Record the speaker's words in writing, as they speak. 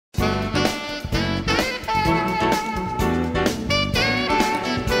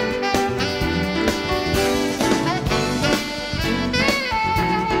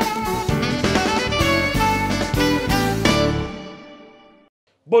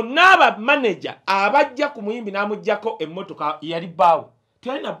bonna aba manager abajja ku muyimbi n'amuggyako emmotoka yali baawo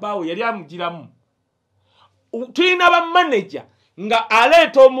teyalina baawo yali amugiramu tulina ba manager nga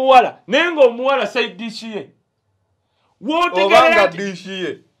aleeta omuwala naye ng'omuwala saidishi ye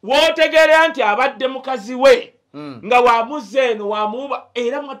wootegerera nti abadde mukazi we nga wamuzze eno wamuuba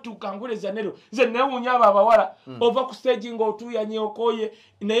era mwatuuka nguleza nero nze neewuunya abo abawala ova ku stage ng'otuuyanye okooye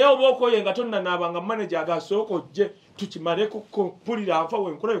naye oba okooye nga tonnanaaba nga manager agasooka ojje tukimaleko mpulira nfa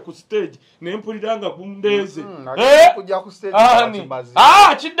wenkulabe ku stage naye mpulira nga gundeeze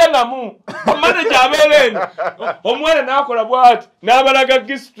kiddangamu manager abeera eno omuwala n'akola bw'ati n'abalaga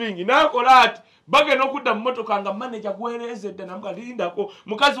gistring n'akola ati bagenda okudda mu motoka nga manager gwereezedde namuga lindako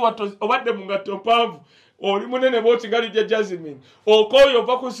mukazi watto obadde mu ngatto mpanvu oli munene bwoti nga Lydia Jazmine okooyo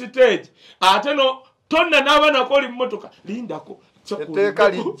ova ku stage ate no tonna n'abanako oli mu motoka lindako etteeka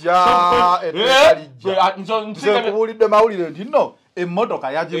lijja nze kubuulidde mawulire nti nno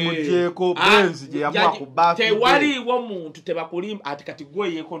emmotoka yagimugyeko benzi gye yamuwa ku birthday tewaliiwo muntu tebakulimba ati kati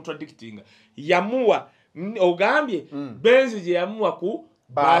gwe yecontradictinga yamuwa ogambye benzi gye yamuwa ku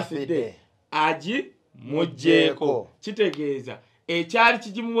birthday agimugyeko kitegeeza ekyali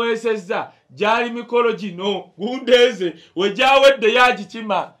kigimuweesezza gyali mikolo gino gundeeze wegyawedde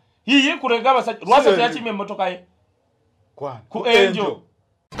yagikima yiye kurenga abasajja lwasa teyakima emmotoka ye ku enjo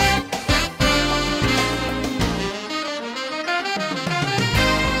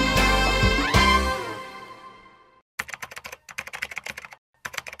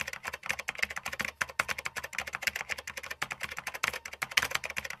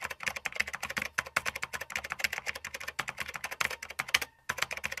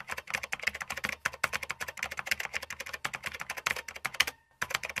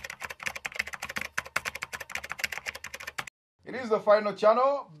It is the final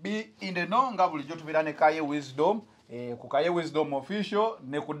channel. Be in the know. Nga bulijjo tubeera ne Kaye Wisdom. Ku Kaye Wisdom official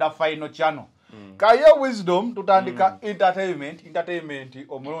ne ku da final channel. Kaye Wisdom tutandika entertainment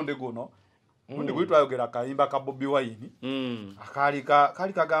omulonde guno. Mundi gwitwayogera kayimba ka Bobby Wine. Kali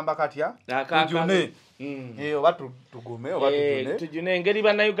kagamba katya. Tujune. Oba tugume oba tujune. Tujune ngeri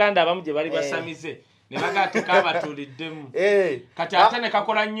bana Uganda abamu gye bali basamize. Ne bagatuka abatuliddemu. Kati ate ne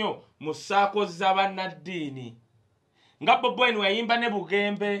kakola nnyo mu ssaako z'abannaddiini. Nga Bobi Wine yayimba ne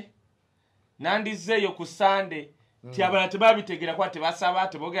Bugembe nandizeeyo ku Sunday ti abala tebabitegera kwa tebasaba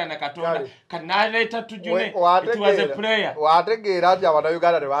tebogera na Katonda kanaleeta Tujune it was a prayer wategeera ati abana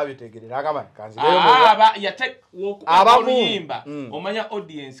Uganda tebabitegerera kama kanzireyo yate abamuyimba omanya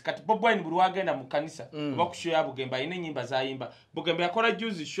audience kati Bobi Wine buli wagenda mu kanisa oba ku show ya Bugembe ayina ennyimba zayimba Bugembe yakola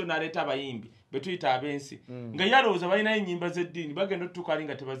juzi show naleeta abayimbi betuyita abensi nga yalowooza balina ennyimba z'eddiini bagenda otutuuka ali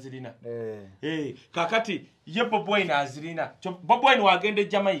nga tebazirina kakati ye Bobi Wine azirina Bobi Wine wagenda e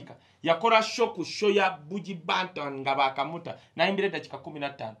Jamaica yakola show ku show ya Buji Banton nga bakamuta nayimbira dakika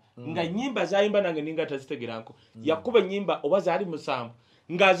 15 nga nyimba zayimba nange ninga tazitegeranko yakuba nyimba oba zali musambu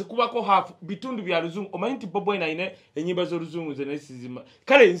nga azikubako half bitundu bya luzungu omanyi nti Bobi Wine ayina enyimba z'oluzungu ze nesizima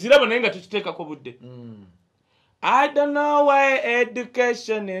kale nziraba naye nga tukiteekako budde I don't know why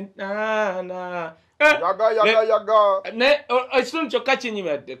education in yaga ne ekitundu kyokka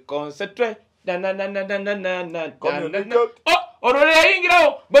kinyima de concentrate orole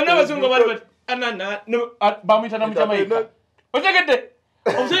yayingirawo bonna abazungu bali bamuyita na Jamaica otegedde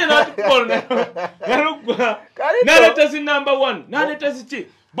omusajja n'atukona naleeta zi number 1 naleeta ziki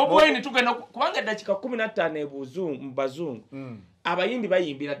Bobi Wine tugenda kubanga dakika 15 mu bazungu abayimbi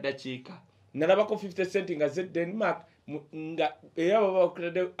bayimbira dakiika nalabako 50 cent nga ze Denmark nga era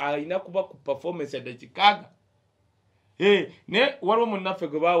babakulade ayina kuba ku performance ya dakikaga ne waliwo munnaffe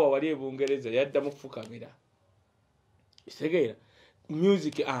gwe baawa wali e Bungereza yadda mu kufukamira isegeera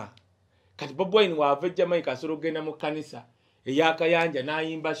music kati Bobi Wine waava Jamaica asobola okugenda mu kanisa eyakayanja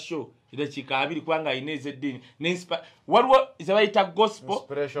n'ayimba show dakika 2 kubanga ayina ez'eddiini waliwo ze bayita gospel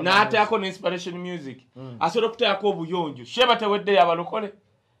n'ateako n'inspiration music asobola okuteekako obuyonjo sheba tewedde yabalokole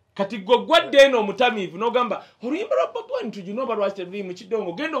kati gwaggwadde eno omutamiivu n'ogamba oluyimba lwa Bobi Wine tujunooba lwaki luli mu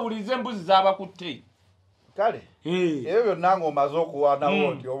kidongo genda owulize embuzi z'abakutte kale ebyo byonna ng'omaze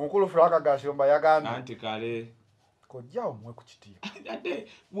okuwanawo nti omukulu Frank Gashomba yagambye anti kale kojja omwe ku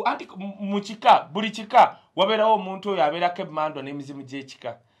kitiibwa anti mu kika buli kika wabeerawo omuntu oyo abeerako emmandwa n'emizimu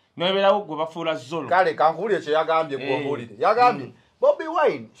gy'ekika n'obeerawo gwe bafuula zolo kale kankuulire kye yagambye gw'obuulire yagambye Bobi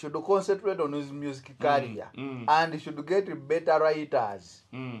Wine should concentrate on his music career and should get better writers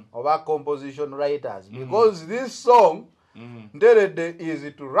or composition writers because this song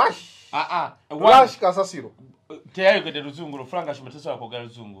is to rush kasasiro teyayogedde luzungu Frank Gashomba tasobola kwogera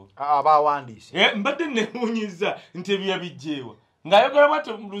luzungu abawandiise mbadde newunyiza nti ebya bijjeewa ngayogera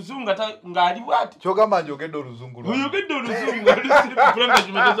bwate luzungu ngali bwate kyogamba njogedde oluzungu lwa uyogedde oluzungu franga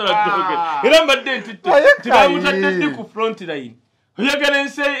kimetezo la toge era mbadde ntite tibamutadde ku front line uyogera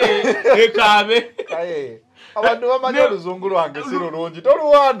ense ekabe abantu bamanya oluzungu lwange si lulungi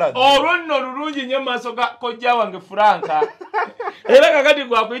toluwaana olwo nno lulungi nnyo maaso ga kojja wange Franka era kakati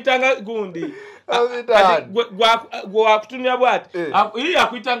gwakuyitanga gundi gwakutumya bwati iri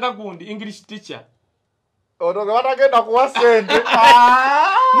yakuyitanga gundi English teacher otoge batagenda kuwa sente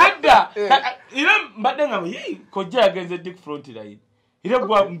nedda era mbadde nga kojja yagenze dik front line era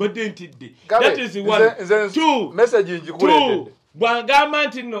gwa mbadde ntidde that is one two message njikuletedde bwagamba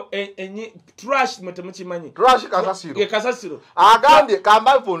nti no trash mutemukimanyi trash kasasiro agambye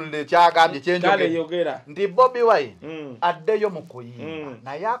kambafunde kyagambye kyenjogera nti Bobi Wine addeyo mu kuyimba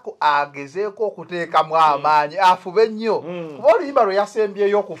naye ako agezeeko okuteekamu amaanyi afube nnyo kuba oluyimba lwe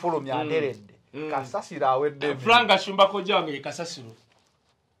yasembyeyo okufulumya nderedde kasasiro awedde Frank Ashumba kojja wange kasasiro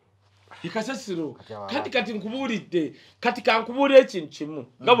ikasasiro kati nkubuulidde kati kankubuulira ekintu kimu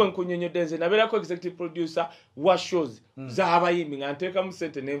nga bwe nkunyonyodde nze nabeerako executive producer wa shows z'abayimbi nga nteekamu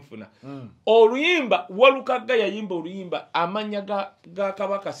ssente n'enfuna oluyimba Walukagga yayimba oluyimba amanya ga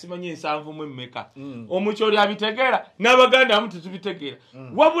kabaka simanyi ensanvu mu emmeka omukyoli abitegeera n'abaganda amu tetubitegeera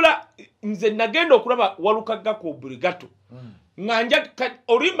wabula nze nagenda okulaba Walukagga ku obligato nganja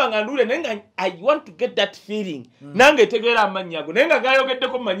oluyimba nga ndule nenga I want to get that feeling nange tegeera amanya ago nenga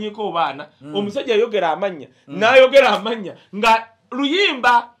gayogeddeko manyiko obaana omusajja yogera amanya nayogera amanya nga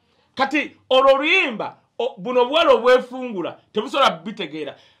luyimba kati oluyimba buno bwalo bwefungula tebusobola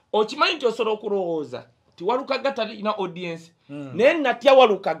bitegeera okimanyi nti osobola okulowooza ti Walukagga talina audience naye natya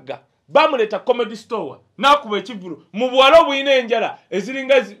Walukagga bamuleta comedy store nakuba ekivulu mu bwalo bwina enjala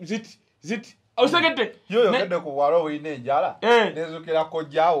eziringa ziti osegete yoyogedde ku bwalo bwina enjala nezukira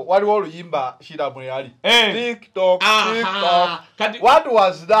kojjaawo waliwo oluyimba shiramu yali TikTok what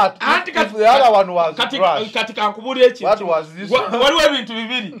was that if the other one was trash kati kankubulira ekintu waliwo ebintu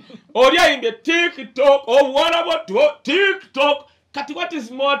bibiri oli ayimbye TikTok obwala bwatwo TikTok kati what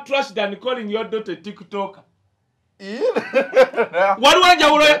is more trash than calling your daughter TikToker waliwo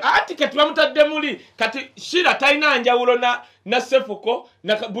njawulo ati kati bamutadde muli kati shira talina njawulo na sefuko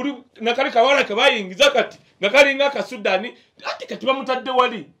na kali kawala ke bayingiza kati nga kalinga kasudani ati kati bamutadde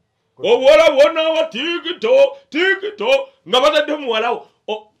wali obwola bwona wa TikTok nga batadde muwalawo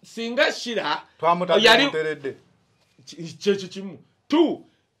singa shira twamutadde cheche kimu tu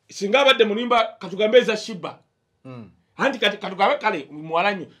singa abadde mulimba katugambe eza shiba anti kati katugambe kale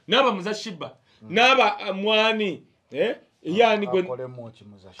muwalanyo naba muza shiba naba mwani yani gwe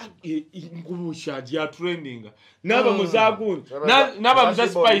ngubusha ya trending naba muzaguni naba muza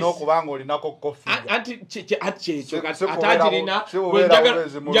spice nokubanga olinako coffee anti atajirina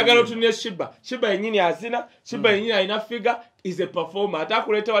njagalo tunye shiba yenyini azina shiba yenyini aina figure is a performer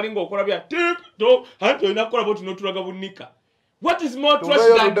atakuleta walinga okola bya TikTok anti oyina kola botu notulaga bunika. What is more trash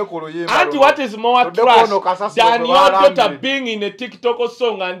than what is more trash than your daughter being in a TikTok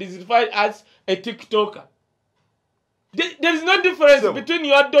song and is referred as a TikToker? There is no difference between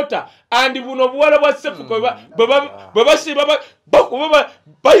your daughter and buno bwala bwa sefuko baba shi baba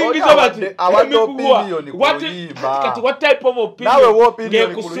bayingiza bati what type of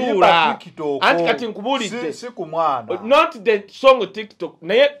opinion kusura anti kati nkubulide not the song TikTok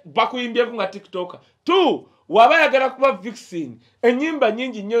naye bakuyimbye nga TikToker tu wabayagala kuba vixen enyimba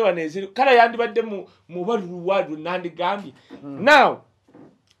nyingi nnyo waneziri kala yandibadde mu baluwadu nandigambye now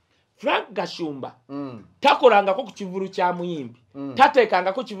Frank Gashumba takolangako ku kivulu kya muyimbi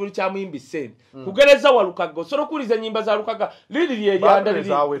tateekangako kivulu kya muyimbi sen kugereza Walukagga osobola okuwuliza nyimba za Lukagga liri lyeyanda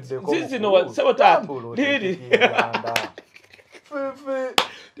zizino sebota liri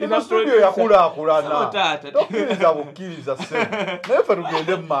ina studio yakula tokiriza bukiriza sen nefe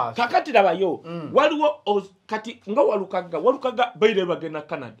tugende mu maaso kakati labayo waliwo kati nga Walukagga bayire bagenda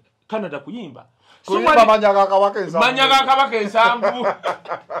Canada kuyimba kuyimba manyaga kabaka ensambu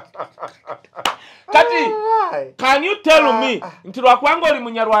kati can you tell me nti lwakwanga oli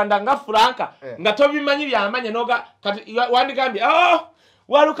munyarwanda nga Franka nga tobimanyi byamanya noga kati wandigambye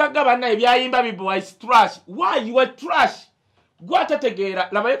Walukagga banna ebyayimba bibo is trash why you are trash gwatategeera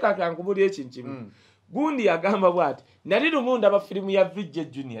labayo kankubuli ekintu kimu gundi yagamba bwati nali lumunda ba filimu ya VJ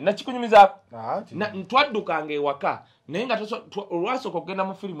Junior nakikunyumizaako ntwaddukanga ewaka naye nga olwasooka okugenda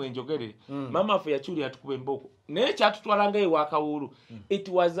mu filimu enjogerere mama affe yakyuli atukuba emboko naye kyatutwalanga ewaka wulu it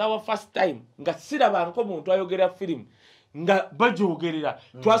was our first time nga sirabanko muntu ayogera filimu nga bajogerera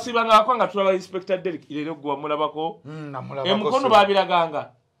twasibangako nga tulaba Inspector Derek lero gwa mulabako emukono babiraganga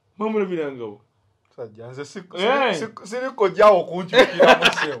mwamulabirangawo Nze siriko jawo kunjukira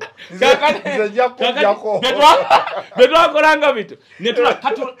museo. Nze jja kujjako. Betwakolanga bitu. Netula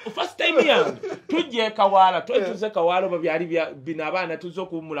kati first time yange tujje Kawala, tuze Kawala babyali bina abaana tuzo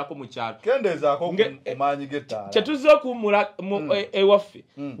kuwumulako mu kyalo. Kendezaako kumanyi getaala. Kyetuzo kuwumula ewaffe.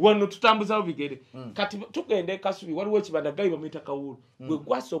 Wano tutambuzawo bigere. Kati tugende Kasubi waliwo ekibanda gayi bamuyita Kawulu. Gwe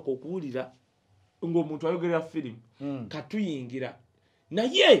gwasooka okuwulira ng'omuntu ayogerera firimu. Katuyingira.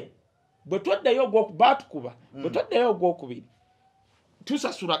 Naye bwe twaddayo ogwokubatukuba bwe twaddayo ogwokubiri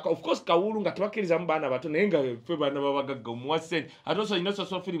tusasula of course Kawulu nga tebakiriza mu baana bato naye nga ffe baana babagagga omuwasente ate oso ino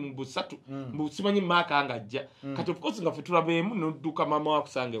soso firimu busatu simanyi maaka nga ajja kati of course nga ffe tulabeemu nodduka maama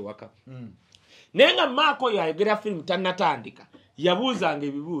wakusanga ewaka naye nga maako yayogera firimu tannatandika yabuuzanga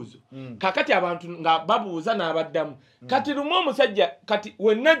ebibuuzo kakati abantu nga babuuza n'abaddamu kati lumu omusajja kati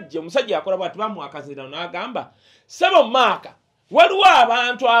wenajja omusajja yakola bwati bamuwakazira n'agamba sebo maaka waliwo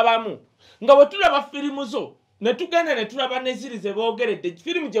abantu abamu nga bwe tulaba firimu zo ne tugenda ne tulaba nezirize boogeredde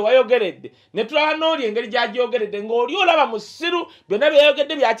firimu gye wayogeredde ne tulaba n'oli engeri gy'agyogeredde ng'oli olaba musiru byonna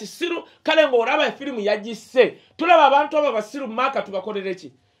byayogedde bya kisiru kale ng'olaba efirimu yagisse tulaba abantu abo basiru maaka tubakolere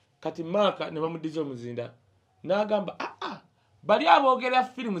ki kati maaka ne bamuddiza omuzinda n'agamba bali aboogera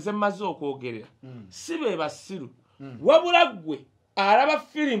firimu ze mmaze okwogerera si be basiru wabula ggwe alaba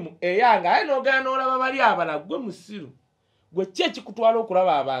firimu eyange aye n'ogenda n'olaba bali abala ggwe musiru gwe ki ekikutwala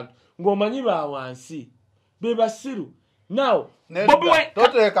okulaba abantu ng'omanyi ba wansi be basiru now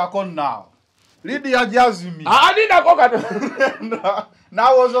toteekako naawe Lydia Jazmine alindako kati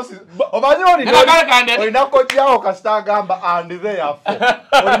naawe ozosi omanyi olina kojjawo kasita agamba andi theyaffe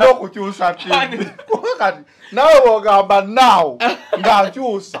olina okukyusa tivi kati naawe bw'ogamba naawe nga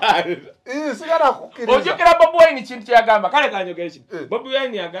nkyusa sigala kukkiriza ojjukira Bobi Wine kintu kyeyagamba kale kanjogere kino Bobi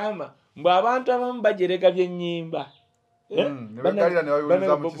Wine yagamba mbu abantu abamu bajerega by'ennyimba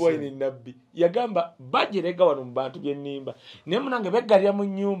nabbi yagamba bajerega wano mu bantu by'ennimba naye munange beggalira mu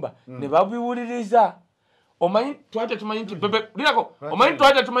nnyumba ne babiwuliriza omanyi twate tumanyi nti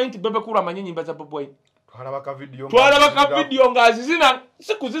bebe kulu amanyi ennyimba za Bobi Wine twalaba ka vidiyo ng'azizina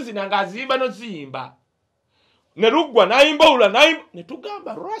si kuzizina ng'aziyimba n'oziyimba ne luggwa n'ayimba wula n'ayimba ne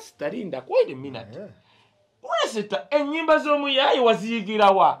tugamba Rasta linda wait a minute Rasta ennyimba z'omuyaayi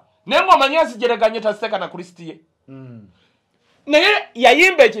waziyigirawa naye ng'omanyi azijereganye tasiteeka na Kristiye naye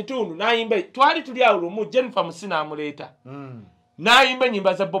yayimba ekitundu n'ayimba twali tuli awo lumu Jennifer Musina amuleeta n'ayimba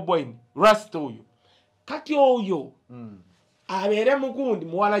ennyimba za Bobi Wine Rasta oyo kati oyo abeere mugundi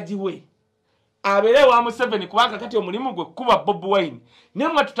muwalagi we abeere wa Museveni kubanga kati omulimu gwe kuba Bobi Wine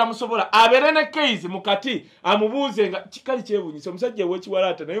naye mwe tutamusobola abeere ne case mukati amubuuze nga kikali kyewunyisa omusajja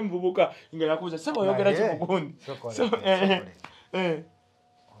w'ekiwalaata naye muvubuka nga yakubuuza sebo oyogera ki mugundi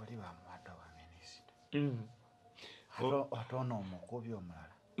oli bamwadde wa minisita atono omukubi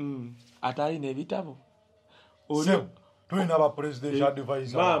omulala ate alina ebitabo tulina aba presidential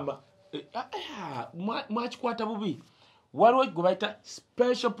advisor maama mwakikwata bubi waliwo gwe bayita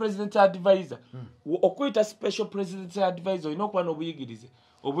special presidential advisor okuyita special presidential advisor olina okuba n'obuyigirize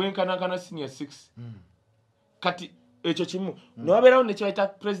obwenkanankana senior 6 kati ekyo kimu nowabeerawo nekyebayita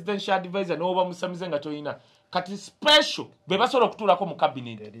presidential advisor n'oba musamize nga tolina kati special be basobola okutuulako mu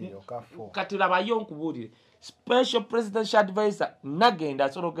cabinet kati labayo nkubuulire special presidential advisor nagenda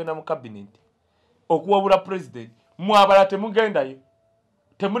asobola okugenda mu cabinet okuwabula president mwabala temugendayo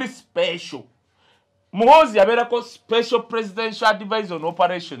temuli special Muhozi yabeerako special presidential advisor on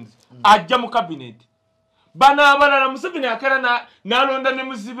operations ajja mu cabinet bana abalala Museveni akera n'alonda ne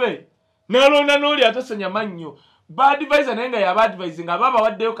muzibe n'alonda n'oli atosenya mannyo ba advisor naye nga yaba advising ababa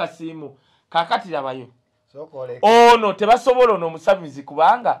waddeyo kasiimu kakati labayo ono tebasobola ono omusamizi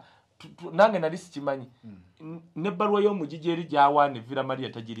kubanga nange nali sikimanyi n'ebbaluwa y'omugigi eri gy'awaana evira Maria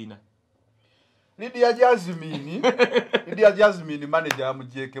tagirina Lydia Jazmine manager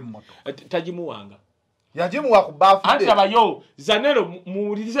yamugyeko emmotoka tagimuwanga yagimuwa ku birthday anti abayo zanero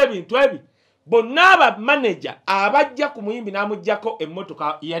muwulirize ebintu ebi bonna aba manager abajja ku muyimbi n'amuggyako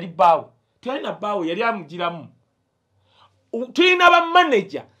emmotoka yali bbaawe tulina bbaawe yali amugiramu tulina ba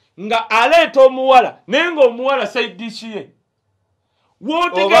manager nga aleeta omuwala naye ng'omuwala saidikiye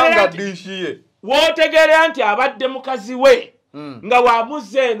wootegerera nti abadde mukazi we nga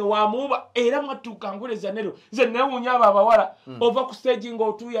wamuzze eno wamuuba era mwatuuka nguleza nero nze neewuunya abo abawala ova ku stage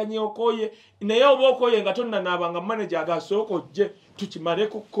ng'otuuyanye okooye naye oba okooye nga tonnanaaba nga manager agasooka ojje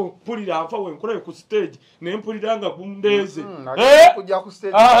tukimaleko mpulira nfa wenkulabe ku stage naye mpulira nga gundeeze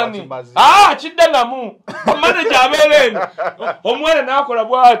kiddangamu manager abeera eno omuwala n'akola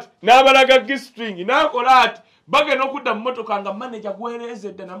bw'ati n'abalaga gistring n'akola ati bagenda okudda mu motoka nga manager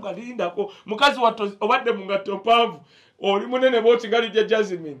gwereezedde namuga lindako mukazi watto obadde mu ngatto mpanvu oli munene boti gali Lydia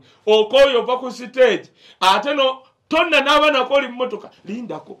Jazmine okoyo va ku stage ate no tonna n'abaana ko oli mmotoka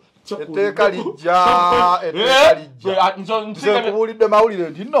lindako etteeka lijja nze kubulidde mawulire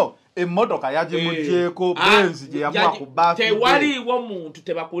nti no emmotoka yagimugyeko benzi gye yamuwa ku birthday tewaliiwo muntu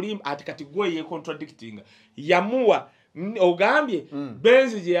tebakulimba ati kati gwe ye contradicting yamuwa ogambye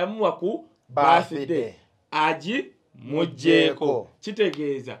benzi gye yamuwa ku birthday agimugyeko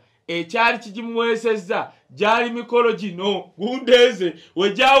kitegeeza ekyali kigimuweesezza gyali mikolo gino gundeeze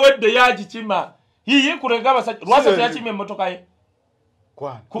wegyawedde yagikima yiye kurenga abasajja lwasa teyakimye emmotoka ye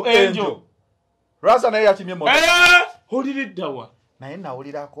ku enjo lwasa naye yakimye emmotoka oliriddawa naye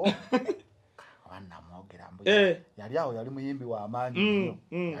nawulirako abaana mwogera mbu yali awo yali muyimbi w'amaanyi nnyo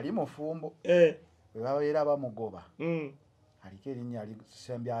yali mufumbo bwe babeera bamugoba aliko erinnya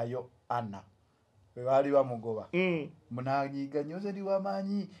alisembyayo Anna bwe baali bamugoba munanyiga nyoze ndi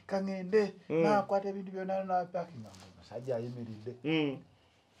w'amaanyi kaŋŋende nakwata ebintu byonna napakinga omusajja ayimiridde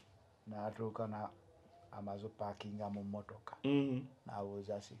n'atuuka amaze pakinga mu mmotoka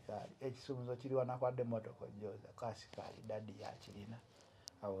n'abuuza sikaali ekisumuzo kiriwa nakwadde emmotoka ojjooza kwa sikaali daddi yakirina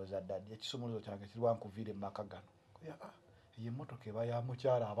abuuza daddi ekisumuzo kyange kiriwa nkuviire mu maka gano ye emmotoka eba ya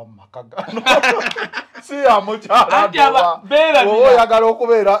mukyala aba mu maka gano si ya mukyala oba oyagala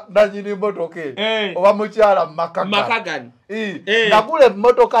okubeera nannyini mmotoka eyo oba mukyala mu maka gano nagula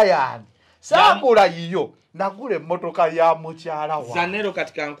emmotoka yange saagula yiyo nagula emmotoka ya mukyala wa zanero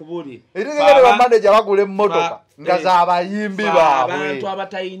katika nkubuli erigere ba manager bagula emmotoka nga za bayimbi baabwe abantu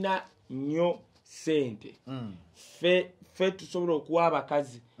abatayina nnyo sente fe tusobola okuwa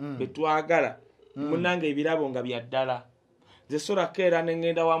abakazi betwagala munange ebirabo nga byaddala ze sora kera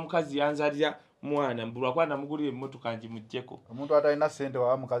nengenda wa mukazi yanzalira mwana mbulwa kwa namugulira emmotoka njimugyeko omuntu atalina sente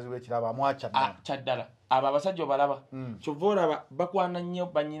wa mukazi w'ekirabo amwacha kyaddala abo abasajja balaba kyovora bakwana nnyo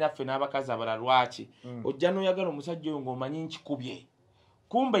bannyinaffe n'abakazi abala lwaki ojja n'oyagala omusajja oyo ng'omanyi nkikubye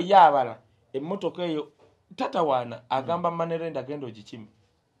kumbe ye abala emmotoka eyo tatawaana agamba manerenda agenda ogikime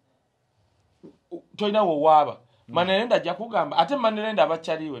tolina wowaaba manerenda ajja kugamba ate manerenda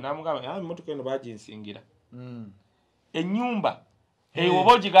abakyaliwe n'amugamba emmotoka eno baginsingira ennyumba eyo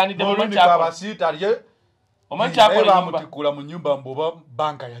oba ogigaanidde bamutikula mu nyumba mboba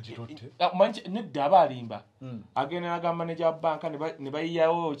banka yagitutte nedda aba alimba agenda naga manager wa banka ne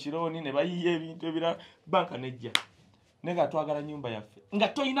bayiyawo kirooni ne bayiya ebintu ebirala banka nejja nega twagala nyumba yaffe nga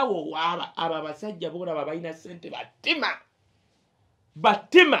toyina wowaaba abo abasajja boolaba balina sente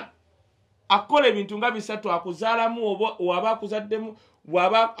batima akola ebintu nga bisatu akuzaalamu waba akuzaddemu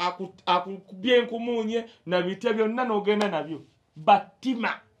waba akukubye enkumuunye nabite byonna n'ogenda nabyo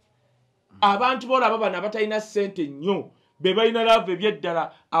batima abantu boolaba bano abatalina sente nnyo be balina laavu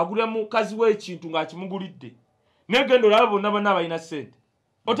ebyeddala agula mukazi w'ekintu ng'akimugulidde negenda olaba bonna bonna abalina sente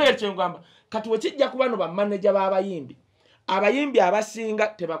otegere kyengamba kati wekijja ku bano bamaneja b'abayimbi abayimbi abasinga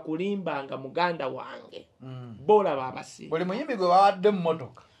tebakulimbanga muganda wange boolaba abasinga buli muyimbi gwe bawadde mu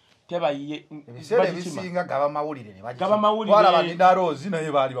mmotoka tebayiye ebiseera ebisinga gaba mawulire ne bagitwala nindaroozi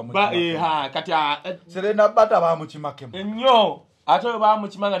naye baali kati serena bata bamukimakemu ennyo ate oyo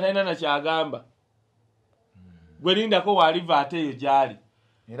bamukima nga talina nakyagamba gwe lindako waaliva ate eyo gyali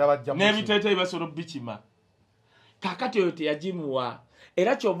n'ebiteeteeyi basobola bikima kakati oyo teyagimuwa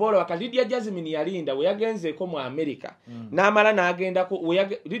era kyova olaba kati Lydia Jazmine yalinda we yagenzeeko mu Amerika n'amala n'agendako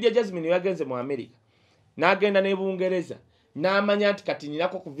Lydia Jazmine we yagenze mu Amerika n'agenda ne Bungereza n'amanya nti kati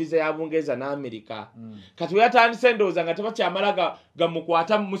nyinako ku visa ya Bungereza n'Amerika kati we yatandise ndowooza nga tebakyamala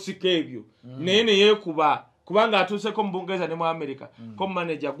gamukwata mu musika ebyo naye ne yeekuba kubanga atuuseko mu Bungereza ne mu Amerika ko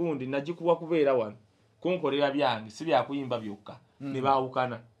manager gundi nagikuwa kubeera wano kunkolera byange si byakuyimba byokka ne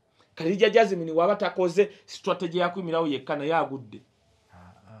baawukana kati Lydia Jazmine waba takoze strategy yakuyimirawo yekka naye agudde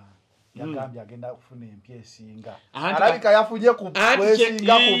yagambye agenda kufuna empya esinga alabika yafunye ku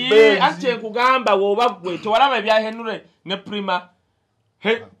kwesinga ku benzi ate nkugamba woba gwe tewalaba ebya Henry ne Prima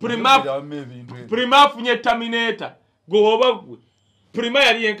afunye Terminator gwe woba gwe Prima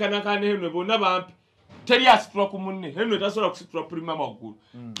yali yenkanakana Henry bonna bampi teri asitula ku munne Henry tasobola kusitula Prima maggulu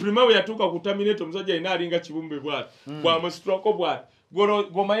Prima we yatuuka ku Terminator omusajja alina alinga kibumbe bwati bwamusitulako bwati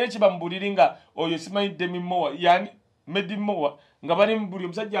gomanye kibamubuliri nga oyo simanyi Demi Moore yani Medi Moore nga bali mbuli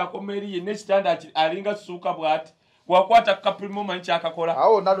omusajja akomeeri ye n'ekitanda alinga suuka bwati wakwata Prima manyi kyakakola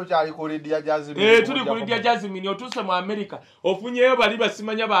awo nalo kyali ku Lydia Jazmine tuli ku Lydia Jazmine otuuse mu Amerika ofunyeyo bali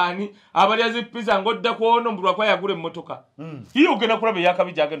basimanya baani abalya zippiza ng'odda kwono mbulwa kwa yagula emmotoka hiyo ogenda kulaba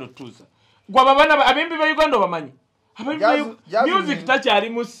eyakabija agenda otutuusa gwaba bana abimbi ba Uganda bamanyi music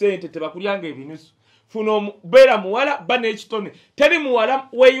takyalimu ssente tebakulyanga ebinusu funo beera muwala bana ekitone teri muwala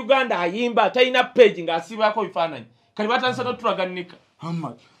we Uganda ayimba talina page ng'asiibako bifaananyi kali batandisa n'otulaganika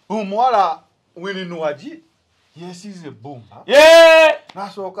omuwala Winnie Nuwaji yesize bomba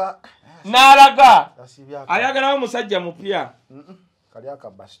nasoka nalaga ayagalawo musajja mupya kali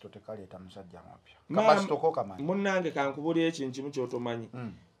akabasito tekaleta musajja mupya kabasito ko kamanyi munnange kankubulira ekintu kimu kyotomanyi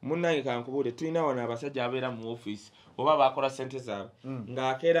munnange kankubulire tulina wano abasajja abeera mu office oba bakola sente zaabwe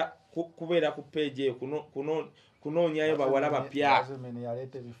ng'akeera kubeera ku page eyo kunoonyayo bawala bapya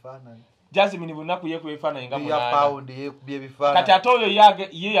Jazmine bunaku yekuba ebifaananyi nga munaana kati ate oyo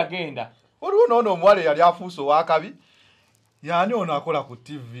ye yagenda waliwo noono omuwala yali afuuse owakabi yani ono akola ku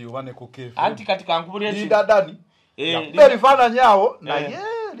TV oba ne ku kefe anti kati kankubulira Linda Dani yakuba ebifaananyi awo naye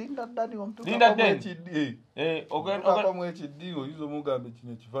Linda Dani omutukamu ekiddi oyinza omugambe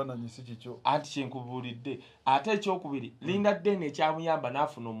kino ekifaananyi si kikyo anti kyenkubulidde ate ekyokubiri Linda Dani ekyamuyamba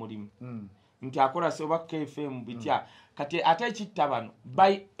n'afuna omulimu nti akola soba KFM bitya kati ate ekitta bano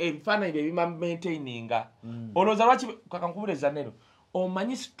ebifaananyi bye bimamaintaininga olowooza lwaki kankubulira ezanero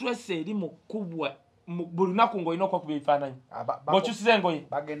omanyi stress eri mu kkubwa buli lunaku ng'olina okwakuba ebifaananyi ng'okyusiza engoye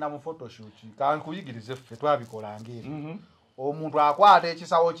bagenda mu photoshoot kankuyigirize ffe twabikolanga eri omuntu akwata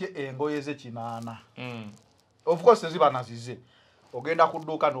ekisawo kye engoye ze 8 of course ziba nazize ogenda ku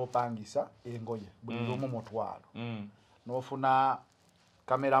dduuka n'opangisa engoye buli lumu mutwalo n'ofuna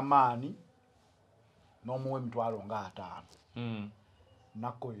kameramaani n'omuwa emitwalo nga 5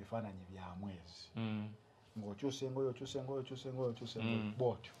 nakko ebifaananyi bya mwezi ng'okyusa engoye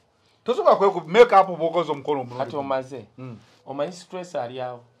bwotyo tosobola kweku make up bokoza omukono omulungi kati omaze omanyi stress ali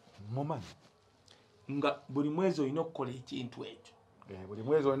awo mumanyi nga buli mwezi olina okukola ekintu ekyo buli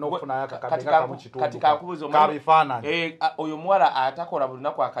mwezi olina okufunayo akakabega mu kitundu kati kakubuza kabifaananyi oyo muwala atakola buli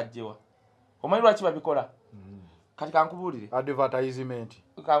lunaku akajjewa omanyi lwaki babikola kati kankubulire advertisement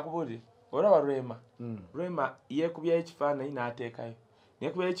kankubulire olaba Rwema yeekubyayo ekifaananyi n'ateekayo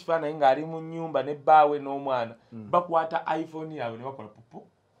neekubyayo ekifaananyi ng'ali mu nnyumba ne bbaawe n'omwana bakwata iPhone yaabwe ne bakola pupu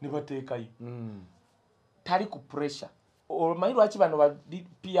ne bateekayo tali ku pressure omanyi lwaki bano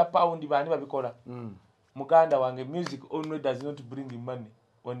pia pound bani babikola muganda wange music only does not bring money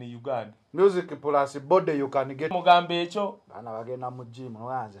on Uganda music plus body you can get mugambe ekyo bana bagenda mu gym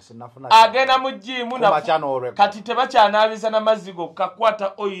wanze sinafuna agenda mu gym na kati tebakyanaabisa n'amazzi gokka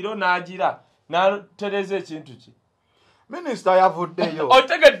kwata oilo n'agira n'atereza ekintu ki Minister yavuddeyo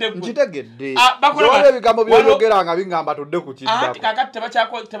otegedde nkitegedde bakola ebigambo by'oyogera nga bingamba tudde ku kidda anti kakati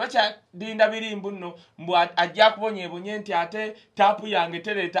tebakyalinda birimbu nno mbu ajja kubonyeebonye nti ate taapu yange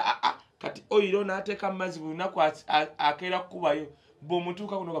tereeta kati oilo n'ateeka mu mazzi buli lunaku akeera kukubayo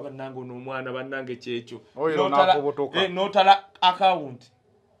bw'omutuuka kuno nga bannange ono omwana bannange kyekyo n'otala akawunti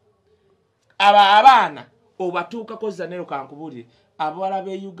abaana obatuukako zanero kankubulire abawala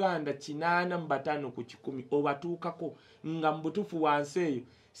b'e Uganda 85 ku 100 obatuukako nga mu butuufu wansi eyo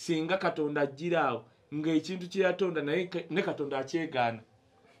singa Katonda ajjiraawo ng'ekintu kye yatonda naye ne Katonda akyegaana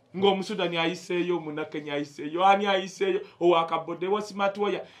ng'Omusudani ayiseeyo Omunakenya ayiseeyo ani ayiseeyo owakabodde wa smart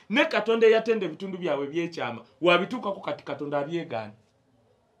wire ne Katonda eyatenda ebitundu byabwe byekyama wabituukako kati Katonda abyegaana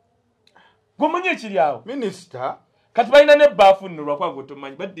gwomanyi ekiri awo Minister kati balina ne baafu nno lwakwago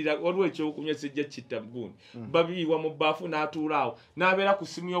tomanyi baddira waliwo ekyokunywa sijja kitta bugundi babiyiwa mu baafu n'atuula awo n'abeera ku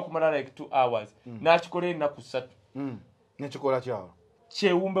simu y'okumala like 2 hours n'akikola ennaku 3 nekikola kyawo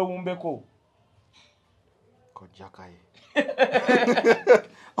kyewumbewumbeko kojjakaye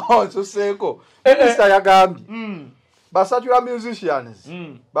nsuseeko Minister yagambye basatula musicians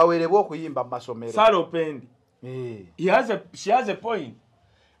bawerebwa okuyimba mu masomero Salopendi she has a point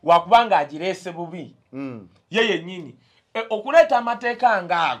wakubanga agireese bubi ye yennyini okuleeta amateeka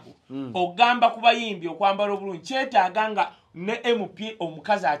ngaago ogamba ku bayimbi okwambala obulungi kyetaaga nga ne MP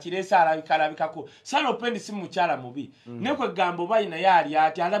omukazi akireese alabikako Salopendi si mukyala mubi nekwegamba oba naye ali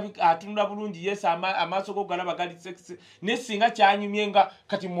ati atunula bulungi yesu amaaso go galaba gali sexy ne singa kyanyumye nga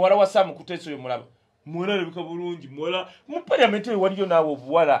kati muwala wa Sam Kuteesa oyo mulaba muwala alabika bulungi muwala mu parliament eyo waliyo naawe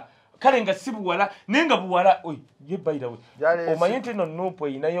obuwala kale nga si buwala naye nga buwala ye bayirawe omanye nti no Nuupu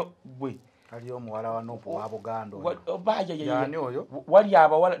eyinayo gwe aliyo omuwala wa Nuupu wa Buganda yani oyo wali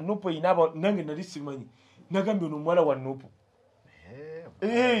abawala Nuupu eyina nange nali simanyi nagambye ono omuwala wa Nuupu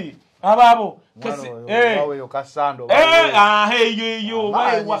abaabo waweyo kasando eyo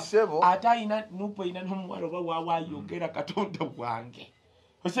ate ayina Nuupu eyina n'omuwala oba waawayogera Katonda wange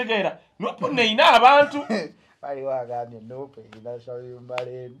osegeera Nuupu neyina abantu waliwo agambye Nuupu eyina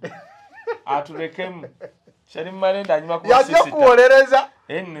Shalimbalende atulekemu Shalimbalende anyuma yajja kuwolereza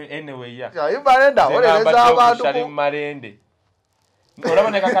anyway Shalimbalende awolereza abantu Shalimbalende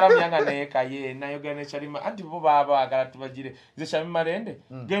olaba ne kakalamu yanga neekaye nayogera ne Shalima anti bo baba agala tubagire nze Shalimbalende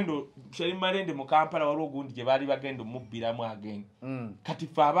gendo Shalimbalende mu Kampala waliwo gundi gye baali bagenda mubbiramu agenda kati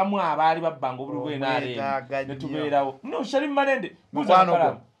fe abamu abaali babbanga obulubwe naale ne tubeerawo no Shalimbalende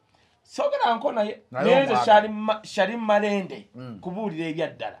sogera nkona yenze shali malende kubuulira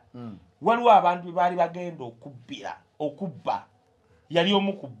ebyaddala waliwo abantu baali bagenda okubba yali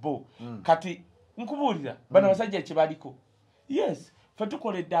omu ku bo kati nkubuulira bano basajja kyebaliko yes fe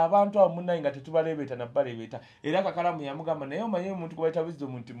tukoledde abantu abo munnaye nga tetubaleebeeta nabbaleebeeta era kakalamu yamugamba naye omanye omuntu kubaita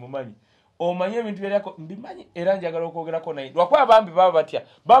wisdom nti mumanyi omanye ebintu byerako mbimanyi era njagala okwogerako naye lwakuba abambi baba batya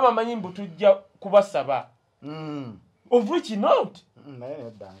baba manyi mbu tujja kubasaba of which not naye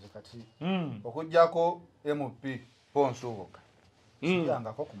eddanze kati okujjako MP Ponsubuga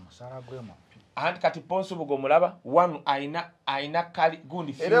siyangako ku musala gw'MP anti kati Ponsubuga omulaba one aina kali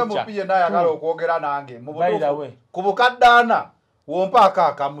gundi future era MP ye naye agala okwogera nange mu butuufu ku bukaddaana wompa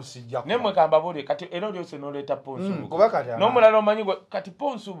akamusijja nemwe kambabule kati era olyose n'oleeta Ponsubuga n'omulala omanyi kati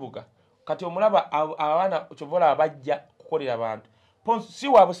Ponsubuga kati omulaba abaana kyovola abajja kukolera abantu Ponsu si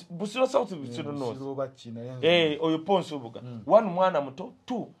wa Busiro South Busiro North oyo Ponsubuga one mwana muto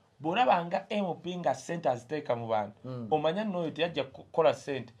two borabanga MP nga centers teeka mu bantu omanya n'oyo teyajja kukola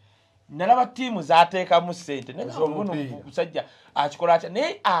sente nalaba tiimu zaateeka mu sente n'obuno musajja akikola atya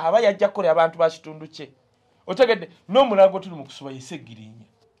naye aba yajja kukolera abantu ba kitundu kye otegedde n'omulago tuli mu kusuba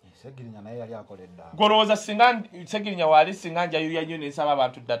Yesegirinya naye yali akoledde golowooza singa Segirinya waali singa njayuya nnyo n'ensaba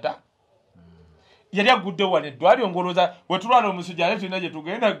abantu data yali agudde wane eddwaliro ngolooza wetulwala omusujja ale tulina gye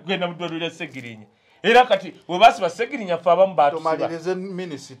tugenda mu ddwaliro lya Segirinya era kati we baasiba Segirinya ffe abamu batumalirize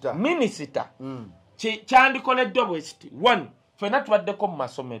minisita kyandikoledde bwekiti one ffenna tubaddeko mu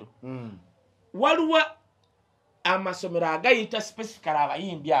masomero waliwo amasomero agayita specifically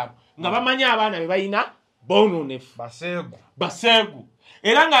abayimbi abo nga bamanyi abaana be balina bononefu baseegu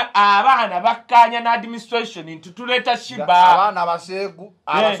era nga abaana bakkaanya n'administration nti tuleeta shiba abaana baseegu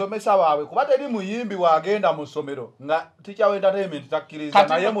abasomesa baabwe kuba teri muyimbi wagenda mu ssomero nga teacher entertainment takkiriza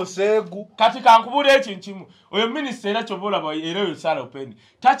naye museegu kati kankubuula ekintu kimu oyo minisita era kyobaolaba era oyo Sarah Open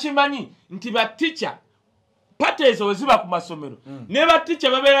takimanyi nti baticha pate ezo weziba ku masomero ne baticha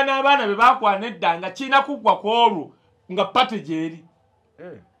babeera n'abaana be baakwana edda nga kirina kuggwa ku olwo nga pate gyeri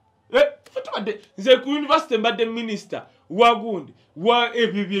tubadde nze ku university mbadde minisita wagundi wa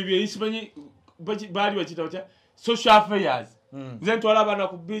ebyo isimanyi baali bakita batya social affairs nze ntwala abaana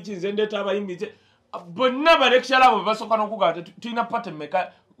ku beach nze ndeeta abayimbi bonna balekishara abo basooka n'okugamba tulina pate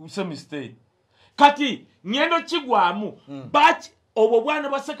meka semester kati ngendo kigwamu but obwo bwana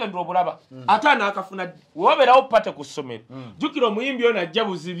bwa secondary obulaba ate n'akafuna wabeerawo pate ku ssomero jjukira omuyimbi ono ajja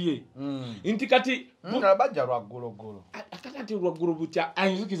buzibye nti kati bajja lwagguloggulo kakati lwaggulu butya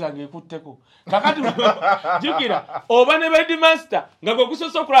ayinzukiza ng'ekutteko kakati jjukira oba ne bedmaster nga gwe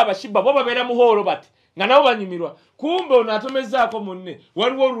gusoose okulaba abashibba bo babeera mu hoolo bati nga nabo banyumirwa kumbe ono atomezaako munne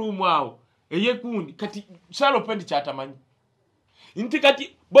waliwo oluumu awo ey'egundi kati Salopendi kyatamanyi nti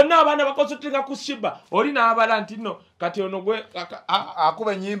kati bonna abaana bakonsentinga ku shiba oli n'abala nti nno kati ono gwe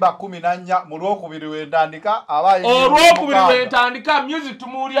akuba ennyimba 14 mu lwokubiri wentandika olwokubiri wentandika music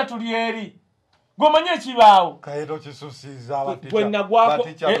tumuwulya tuli eri gomanye ekibaawo kaeto kisusiza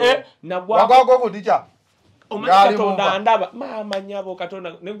nagwako kuticha omanyi Katonda ndaba maama nyabo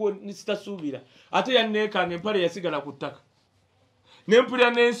Katonda negwo nisitasuubira ate yanneekanga empale yasigala ku ttaka nempulira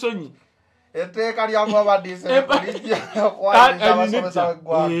n'ensonyi eteeka lyangu abadise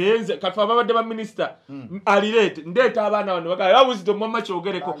nze kafa babadde ba minister alirete ndeeta abaana bano bagala yawuzidde omwama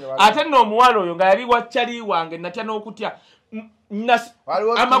kyogereko ate nno omuwala oyo nga yali wakyali wange natya n'okutya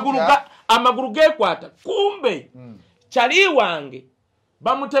amagulu geekwata kumbe kyali wange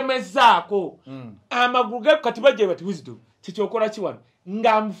bamutemezaako amagulu ge kati bajja bati wisdom kyekyokola kiwano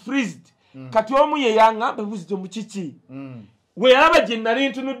nga mfreezed kati omu ye yaŋŋamba wisdom kiki we yalaba gye nali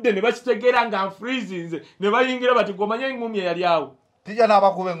ntunudde ne bakitegeera nga nfreezinze ne bayingira bati gomanye engumi eyali awo tija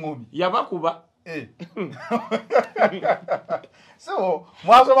n'abakuba engumi yabakuba so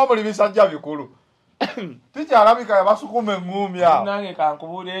mwasoma muli bisajja bikulu tija alabika yabasukuma engumi awo nange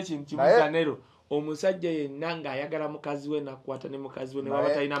kankubuulira ekintu kimuzanero omusajja yenna ng'ayagala mukazi we nakwata ne mukazi we ne baba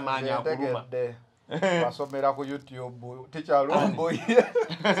talina maanyi akuluma basomera ku YouTube tija lomboye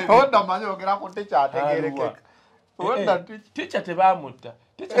onda manyi ogera ku tija ategerekeka ticha tebamutta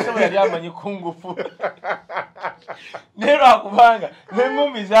ticha sema yali amanyi kungufu nero akubanga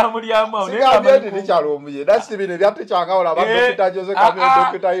n'engumi zamulyamu awo nero tichalo omuye dasibine byatichanga ola ba Dr. Jose Kamyo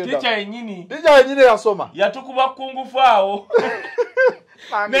Dr. Yuda ticha yenyini yasoma yatukuba kungufu awo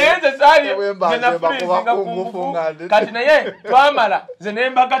neze sali zinafurizinga kungufu kati naye twamala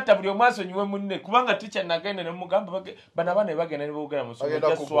zinembagatta buli omwaso nyiwe munne kubanga ticha nagenda ne mugamba bana bana bagenda ne boogera musomo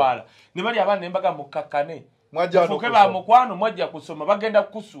ja swala ne bali abana nembaga mukakkane fuke ba mukwano mwajja kusoma bagenda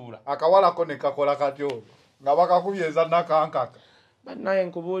kusuula akawalako ne kakola katyo nga bakakubyeza nakankaka banaye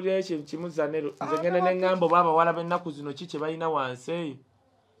nkubuulira ekintu kimuzanero nze ngenda ne ŋŋamba oba abawala b'ennaku zino ki kye balina wansi eyo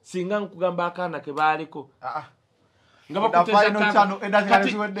singa nkugamba akaana ke baaliko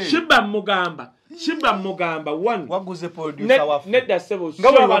Shiba mugamba one waguze producer wafu nedda sebo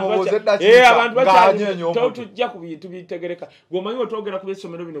abantu bacha tujja kubitegereka gomanyi otogera ku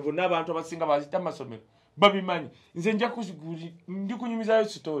bisomero bino bonna abantu abasinga bazita masomero babimanyi nze nja kuziguri ndi kunyumizayo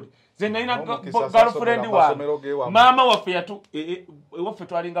story nze nalina girlfriend wa mama waffe yatu waffe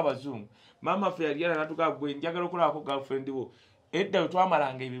twalinga bazungu mama waffe yali natuga gwe njagala okulako girlfriend wo edda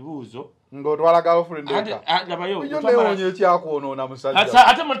twamalanga ebibuuzo ngotwala girlfriend ndabayo twamala ekyakwonona musajja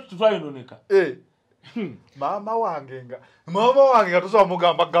ate twayononeka mama wange nga tusobola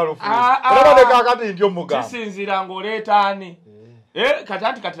mugamba girlfriend olabadeka akati ndio mugamba kisinzira ng'oleeta ani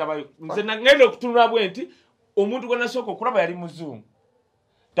kati labayo nze ngenda okutunula bwenti omuntu gwe nasooka okulaba yali muzungu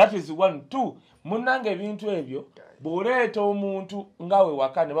that is one two munnanga ebintu ebyo bw'oleeta omuntu ngawe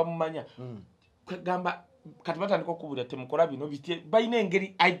waka ne bamumanya gamba kati batandika okubulira temukola bino bitye balina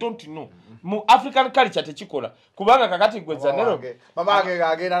engeri I don't know mu African culture tekikola kubanga kakati gweza nero mama wange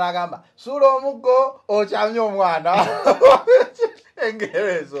agenda nagamba sula omuggo okyamye omwana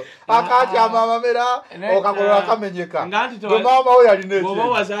engerezo akati amamera okakola kamenyeka mama we yali nete bobo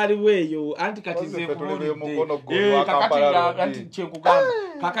wazali weyo anti kati ze kakati chenkugamba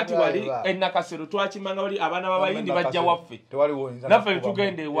kakati wali enakasero twachimanga wali abana babayindi bajja waffe naffe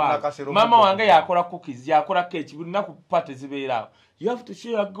tugende wa mama wange yakola cookies yakola cake bulina ku party zibeerawo you have to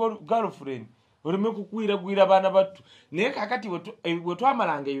share your girlfriend oleme kukwira bana battu naye kakati we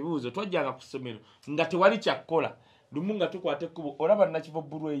twamalanga ebibuuzo twajjanga ku ssomero nga tewali kyakkola lumunga tukwate kubo olaba nakivo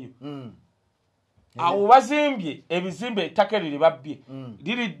bbulu eyo awo bazimbye ebizimbe ettaka eryo babbye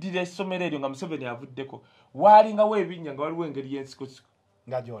liriddira essomero eryo nga Museveni avuddeko waalingawo ebinnya nga waliwo engeri y'ensikosiko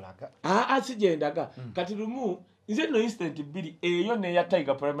nga gyolaga sigendaga kati lumu nze no instant bbiri eyo neya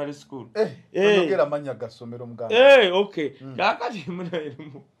Tiger Primary School oyogera mannya ga ssomero muganda okay kakati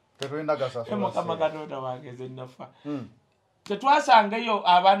munaerimu tetwenda gasasa mukama katonda wange ze nafa tetwasangayo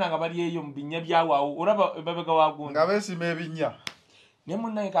abaana nga bali eyo mu binnya byawaawo olaba babega wagundi nga beesima ebinnya ne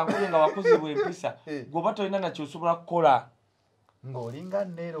munnaye kankubye nga wakuzibwa empisa gwoba tolina nakyo osobola kukola ng'olinga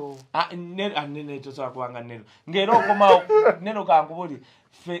Nero nene tosobola kubanga Nero ng'era okomawo Nero kankubuli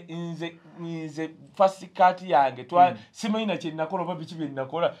fe nze fasikati yange simanyi kye nnakola oba biki bye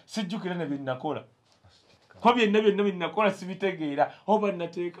nnakola sijjukira ne bye nnakola kwa byonna binnakola sibitegeera oba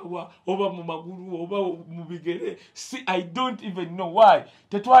nateekawa oba mu magulu oba mu bigere I don't even know why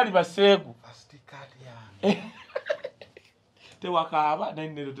tetwali baseegu tewakaaba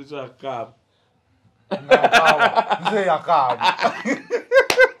nanero tesobola kukaaba nze yakaaba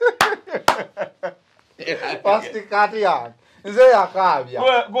pastikati yange nze yakaabya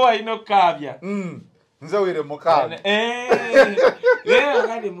gwe walina okukaabya nze wire mukaabya leero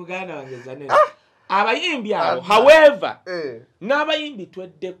kati muganda wange zanene abayimbi abo however n'abayimbi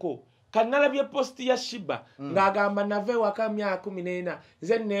tweddeko kanalabye post ya Shiba ng'agamba nave waka myaka 14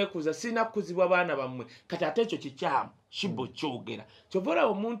 nze neekuza sina kukuzibwa baana bammwe kati ate ekyo kikyamu Shiba kyogera kyovula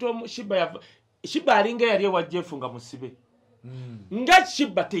omuntu Shiba alinga yali ewa Jeff nga musibe nga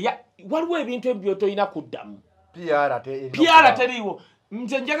Shiba waliwo ebintu ebyo toyina kuddamu PR teriiwo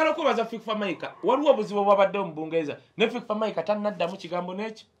nze njagala okubaza Fikfa Maika waliwo obuzibu bwabaddewo mu Bungereza ne Fikfa Maika tannaddamu kigambo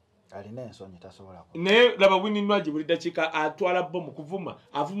n'eki alina ensonyi tasobola ne laba wininwaji buli dakiika atwala bomu kuvuma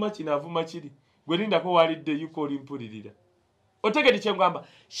avuma kino avuma kiri gwe lindako walidde yuko olimpulirira otegede kyengamba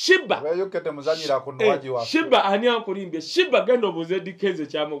Shiba weyokete muzanyira kunwaji wa Shiba ani akulimbye Shiba genda obuze dikeze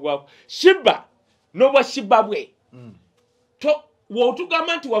kyamugwako Shiba nobwa Shiba bwe to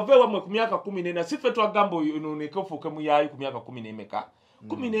wotugamba nti wave wamwe ku myaka 14 sife twagamba ononeke ofuuke muyayi ku myaka 14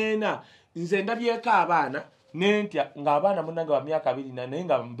 14 nze ndabyeka abaana nentya ng'abaana munange wa myaka 2 naye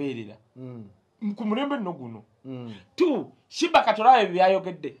nga mbeerera ku mulembe nno guno tu Shiba katolayo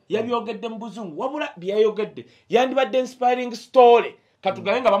byayogedde yabyogedde mu buzungu wabula byayogedde yandibadde inspiring story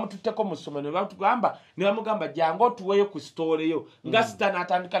katugaye nga bamututteko mu ssomero batugamba ne bamugamba jangu otuweyo ku story yo nga sita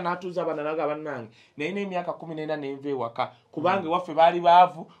n'atandika n'atuuza abaana naga bannange naye n'emyaka 14 nenva ewaka kubanga waffe baali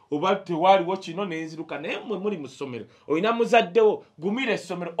baavu oba tewaaliwo kino nenziruka naye mmwe muli mu ssomero olina muzaddewo gumira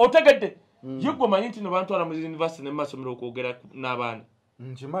essomero otegedde yegwe manyi nti nebantwala mu university ne masomero okwogera n'abaana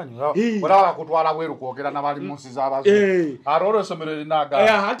nkimanyi olaba kutwala bweru kwogera n'abali mu nsi z'abazungu ate essomero linaga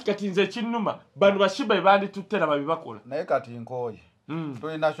anti kati nze kinnuma bano bashiba ebanditutte na babibakola naye kati nkooye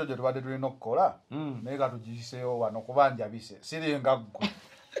tulina kyo gye tubadde tulina okukola naye katugiyiseewo wano kubanja bise siringa ggwe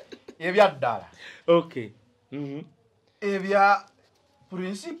ebyaddala ebya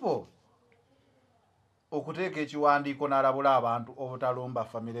principle okuteeka ekiwandiiko n'alabula abantu obutalumba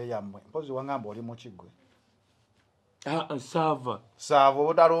famire yammwe mpozi wangamba oli mu kiggwe saava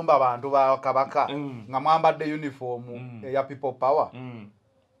obutalumba abantu ba kabaka nga mwambadde uniform eya people power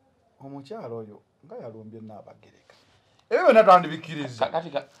omukyalo oyo nga yalumbye n'abagereka ebyo natandibikiriza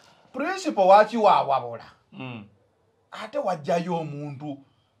principle waki wawabula ate wajjayo omuntu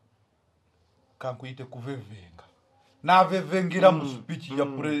kankuyite kuvevenga n'avevengira mu speech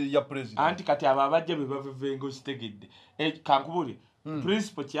ya president anti kati abo abajja be bavevenga okitegedde kankubule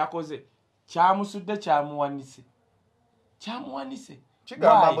principle kyakoze kyamusudde kyamuwanise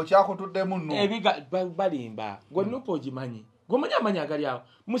kigamba mbo kyakutuddemu nno ebiga balimba gwe nupo ogimanyi gomanya amanya agali awo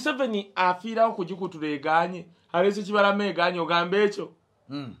Museveni afiirawo kugikutula eganye alese kibalama eganye ogamba ekyo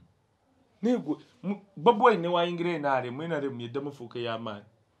negwe Bobi Wine ne wayingira enale yedde mufuuke y'amaanyi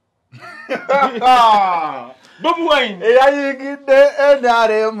Bobi Wine eyayingidde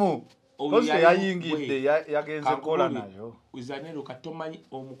NRM kozi yayingidde yagenze kola nayo uzanero katomanyi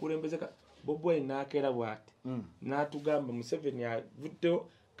omukulembeze Bobi Wine n'akeera bw'ati n'atugamba Museveni avuddewo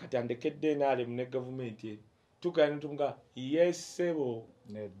kati andekedde NRM ne gavumenti eri tukayina tumunga yesebo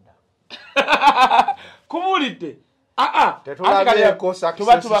nedda kubulidde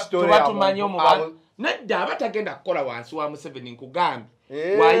tuba tumanyi omubala nedda abatagenda kukola wansi wa Museveni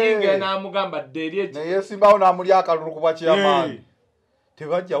nkugambye wayingira n'amugamba dde eri eki neyesimbawo n'amuli akalulu kuba kyamaanyi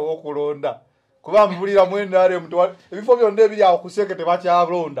tebajjawo okulonda kuba mpulira mu NRM ebifo byonna ebiri awo kuseke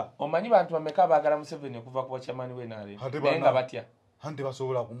tebakyalonda omanyi bantu bameka baagala Museveni okuva ku bakyamaani w'NRM naye nga batya andi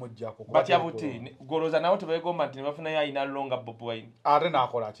basobola kumujjako batya buti goloza nawo tebegomba nti nebafunayo ayina longa Bobi Wine ate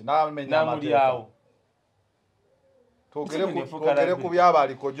nakola ki namulyawo tugere ku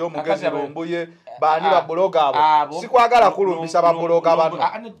byabaliko gyo mugezi lumbuye baani babuloga abo sikwagala kulumbisa babuloga bano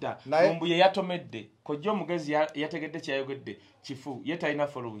lumbuye yatomedde kojjo omugezi yategedde kyayogedde kifu ye talina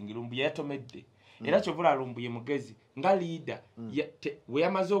following lumbuye yatomedde era kyovula lumbuye mugezi nga leader we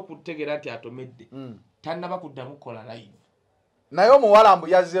yamaze okutegera nti atomedde tannaba kuddamu kukola live naye omuwala mbu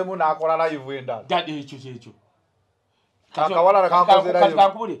yazzeemu n'akola live endala ekyo akawala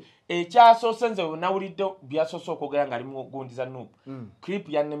kankubuli ekyasoose nze nawulidde byasoose okwogera nga ali mu gundiza nuupu clip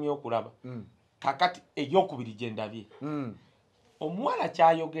yannemye okulaba kakati eyokubiri gye ndabye omuwala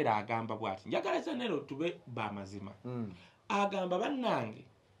kyayogera agamba bw'ati njagala zanero tube bamazima agamba bannange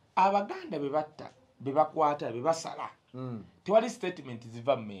abaganda be batta be bakwata be basala tewali statement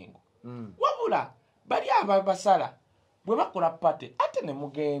ziva mmengo wabula bali ababasala bwe bakola pate ate ne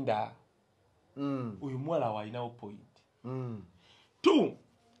mugenda uyu muwala walinawo point tu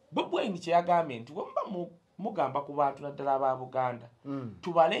Bobi Wine kyeyagambye nti wemba mugamba ku bantu naddala aba Buganda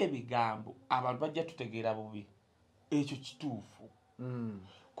tubale ebigambo abantu bajja tutegeera bubi ekyo kituufu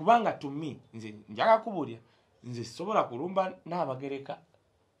kubanga tumi nze njaga kubulya nze sobola kulumba n'abagereka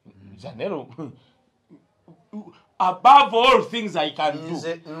zanero above all things I can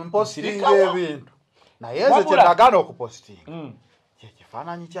do mpostinga ebintu naye nze kyendagaana okupostinga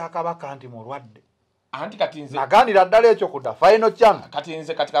kyekifaananyi kya Kabaka nti mulwadde anti kati nze naganira ddala ekyo kudda final channel kati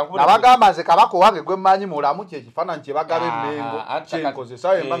nze kati kankubula nabagamba nze Kabaka wange gwe mmanyi mulamu kyekifaananyi kye bagaba emmengo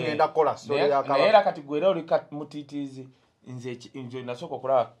kyenkozesa emba ngenda kukola story ya Kabaka naye era kati gwera oli mutiitiizi nze nasooka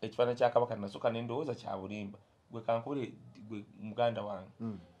okulaba ekifaananyi kya Kabaka nasooka nendowooza kya bulimba gwe kankubule gwe muganda wange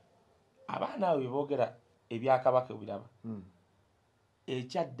abaana abo beboogera ebya Kabaka ebiraba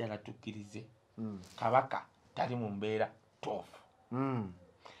ekyaddala tukkirize Kabaka tali mu mbeera toofu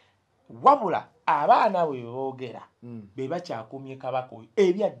wabula abaana bwe boogera be bakyakumye Kabaka oyo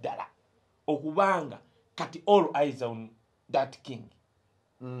ebyaddala okubanga kati all eyes on that king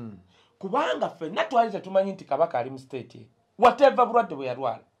kubanga ffenna twali tetumanyi nti Kabaka ali mu state whatever bulwadde bwe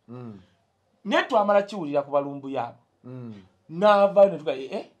yalwala naye twamala kiwulira ku balumbuye abo n'ava netuga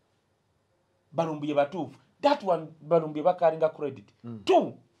balumbuye batuufu that one balumbuye bakalinga credit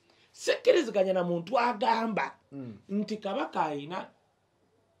two sekkiriziganya na muntu agamba nti Kabaka ayina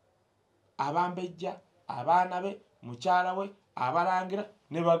abambejja abaana be mukyala we abalangira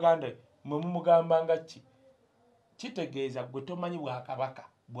ne baganda mwe mumugambanga ki kitegeeza gwe tomanyi bwa Kabaka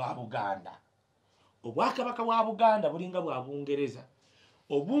bwa Buganda obwakabaka bwa Buganda bulinga bwa Bungereza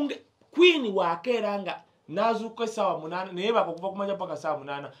obunge queen wakeera nga nazuuka essaawa 8 naye bakuva kumanya paka saa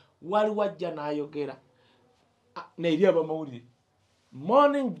 8 wali wajja n'ayogera n'eri abamawulire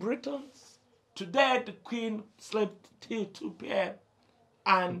morning Britons today the queen slept till 2 p.m.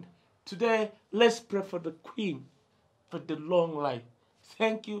 and today, let's pray for the Queen, for the long life.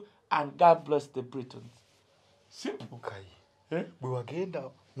 Thank you, and God bless the Britons. Simple. Okay. Bwe wagenda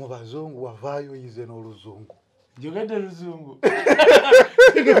mu bazungu wavaayo yize n'oluzungu. Njogedde luzungu.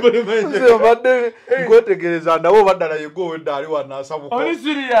 Nze obadde nkwetegereza ndawo baddala yegowedde ali wanaasabuka. Oli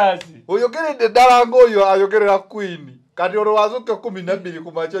serious? Oyogeredde ddala ng'oyo ayogerera Queen. Kati olwazuuke 12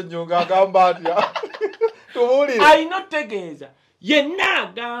 ku makya nnyo ng'agamba atya. Tubuulire. Ayinotegeeza. Yenna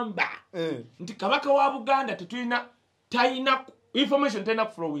agamba nti Kabaka wa Buganda talina information tena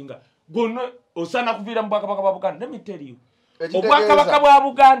flowinga gono osana kuvira mbwakabaka bwa Buganda. Let me tell you. Obwakabaka bwa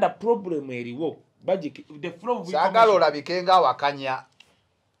Buganda problem eriwo. The flow of sagalo labikenga wakanya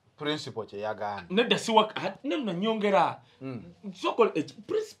principle che yaganda. Nedda siwa nena nyongera. Soko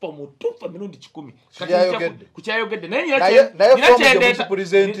principle mutufa mirundi 10. Kuchayogedde. Naye from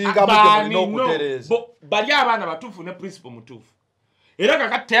presenting amuke no kutereza. Bali abana batufu ne principle mutufu. Era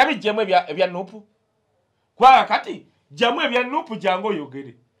kakati teyabijjemu ebya nupu. Kwa kati jamu ebya nupu jango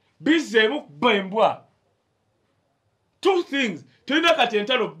yogere. Bizemu bembwa. Two things. Tulina kati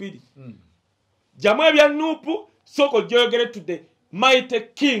entalo bidi. Jamu ebya nupu soko jogere to the mighty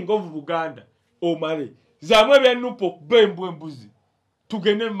king of Buganda. Omale. Zamu ebya nupu bembwa embuzi.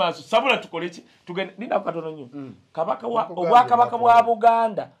 Tugende maso. Sabula tukolechi. Tugende nina katono nyo. Kabaka obwakabaka bwa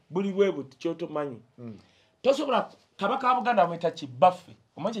Buganda buli bwebu kyoto manyi. Tosobola kabaka wa Buganda amwita Kibaffe.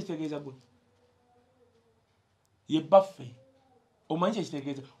 Omanyi kitegeeza gwe? Ye Baffe. Omanyi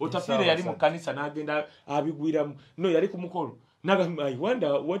kitegeeza. Otafire yali mu kanisa n'agenda abigwiramu. No yali ku mukolo. I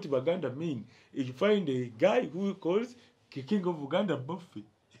wonder what Baganda mean. If you find a guy who calls the king of Buganda Baffe.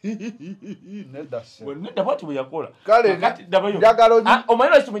 Neda bwati bwe yakola. Kale njagalo nyi. Omanyi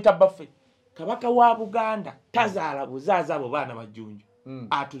lwaki tumuyita Baffe? Kabaka wa Buganda tazaala buzaaza abo baana bajjunju.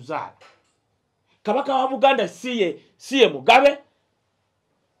 Atuzaala. Kabaka wa Buganda siye Mugabe.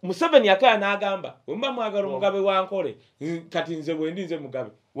 Museveni yakaya n'agamba wemba mwagala Mugabe wankole kati nze bwendi nze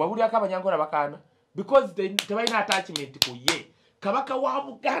Mugabe wabuli akabanyankola bakana because tebalina attachment ku ye. Kabaka wa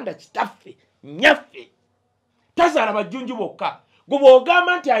Buganda kitaffe nyaffe tazaala bajjunju bokka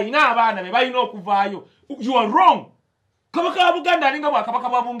gubogamba nti ayina abaana be balina okuvaayo. You are wrong. Kabaka wa Buganda alinga bwa kabaka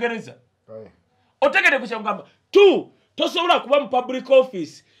bwa Bungereza. Otegede kukyangamba 2 tosobola kuba mu public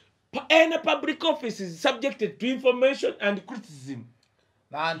office. Any public office is subjected to information and criticism.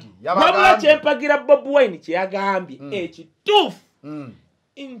 Nandi wabula kyempagira Bob Wine kyeyagambye ekituufu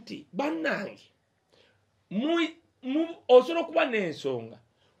nti bannange osobola okuba n'ensonga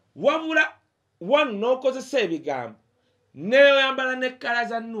wabula wanu n'okozesa ebigambo neoyambala n'ekkala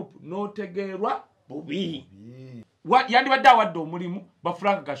za nupu n'otegeerwa bubi. Yandibadde awadde omulimu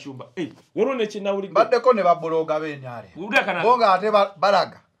bafranka Kashumba waliwo nekinawulidde baddeko ne babulooga b'enyale bonga ate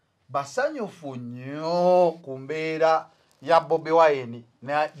balaga basanyufu nnyo ku mbeera ya Bobi Wine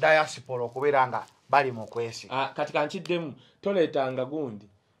ne diaspora okubeera nga bali mu kwesi. Kati kankiddemu toleetanga gundi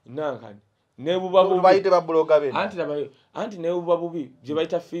nankani nebuba bubi bayite babulooga bene anti nebuba bubi gye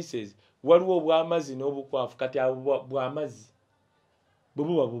bayita feces waliwo obw'amazzi n'obukwafu kati abo bw'amazzi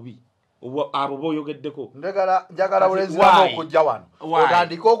bububa bubi abo boyogeddeko. Njagala bulezimu okujja wano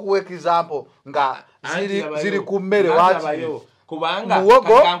otandika okuwa example nga ziri ku mmere waki kubanga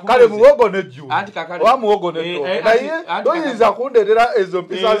kale muwogo nejju wa muwogo nejju naye toyinza kundetera ezo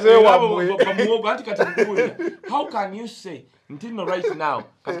mpisa zewamwe muwogo anti katakubulira. How can you say ntino right now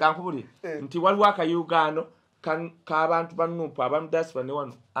katakubulira nti waliwo akayugano k'abantu banupa abamu diaspora ne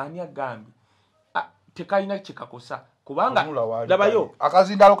wano ani agambi tekayina kikakosa kubanga dabayo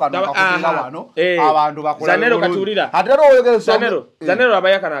akazindalo kano kakutinga wano abantu bakola Zanero katulira atero oyogeza Zanero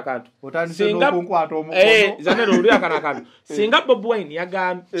abayaka nakantu singa kunkwata omukono Zanero uli akanakantu singa Bob Wine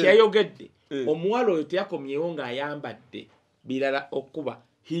yagambye kyayogedde omuwalo oyo teyakomyewo ng'ayambadde birala okuba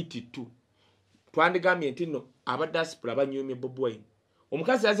hit 2 twandigambye nti nno abadiaspora banyumye Bob Wine.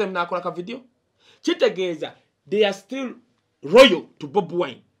 Omukazi yaze mnakola ka video kitegeeza they are still royal to Bob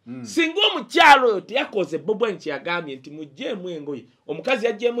Wine. Singa omukyalo oyo teyakoze Bob Wine kyagambye nti mujjeemu engoye. Omukazi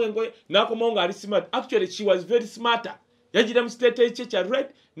yajjeemu engoye n'akomawo ng'ali smart. Actually she was very smarter. Yagira mu state kye kya red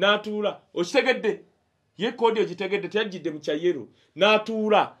n'atuula. Okitegedde ye kodi okitegedde teyajjidde mu kya yellow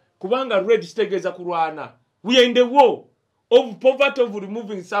n'atuula kubanga red kitegeeza kulwana. We are in the war of poverty of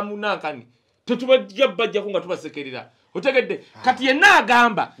removing some nankani. Tetubajja bajja nga tubasekerera. Otegedde kati yenna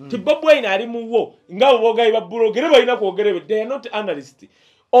agamba ti Bob Wine ali mu wo nga bogayi babulogere balina kwogere they are not analysts.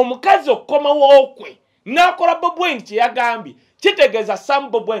 Omukazi okomawo okwe nakola Bob Wine kyeyagambye kitegeeza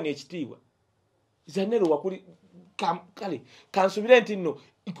Sam Bob Wine ekitiibwa. Zanero wakuli kale kansubire nti nno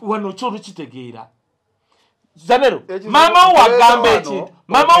wano kyolu kitegeera. Zanero mama wagamba ekintu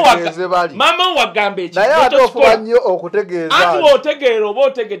mama wagamba ekintu naye ate ofuba nnyo okutegeeza ati otegeera oba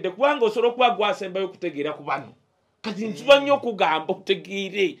otegedde kubanga osobola okuba gwasembayo okutegeera ku bano kati nzuba nnyo okugamba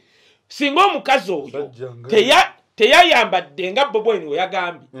otegeere singa omukazi oyo teyayambadde nga Bob Wine we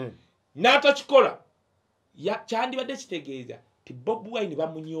yagambye n'atakikola kyandibadde kitegeeza ti Bob Wine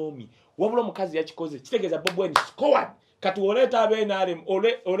bamunyoomye wabula omukazi yakikoze kitegeeza Bob Wine scored. Kati oleeta abenarem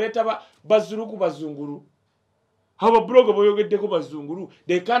oleeta bazuluku bazunguru haba blogo boyogeddeko bazunguru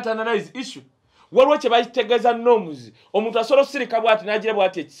they can't analyze issue. Waliwo kye bayitegeeza nomuzi omuntu asobola osirika bwati n'agira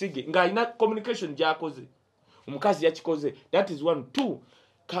bwati ekisige ng'alina communication gy'akoze omukazi yakikoze. That is 1. 2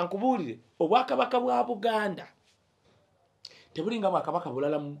 kankubulire obwakabaka bwa Buganda tebulinga bwakabaka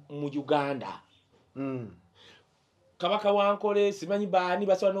bulala mu Uganda. Kabaka wankole simanyi baani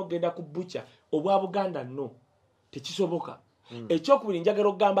basobola n'okugenda ku butcher obwa Buganda no tekisoboka. Ekyokubiri njagala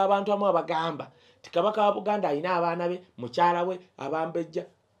okugamba abantu amu abagamba tikabaka wa Buganda alina abaana be mukyala we abambejja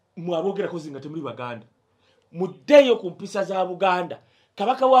mwabogerako zinga temuli Baganda. Muddeyo ku mpisa za Buganda.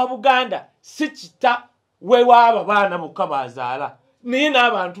 Kabaka wa Buganda si kita wewaaba baana bokka bazaala naye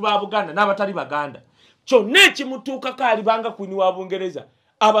n'abantu ba Buganda n'abatali Baganda. Kyonna ekimutuukako alibanga kwini wa Bungereza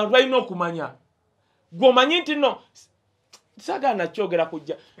abantu balina okumanya. Gwomanyi nti no sagana kyogera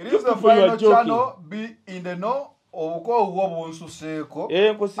kujja. It is the final channel, be in the know. Obuko uwo bunsuseeko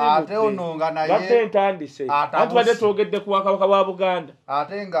ate ononga naye bate ntandise antu bade togedde ku kabaka wa Buganda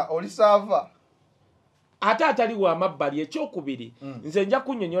ate nga oli sava ate atali wa mabbali ekyokubiri nze nja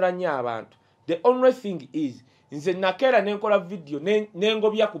kunnyonnyola nnyo abantu. The only thing is nze nakera nenkola video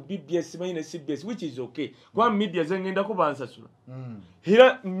nengobya ku BBS manyi ne CBS which is okay kwa media zengenda kubansasula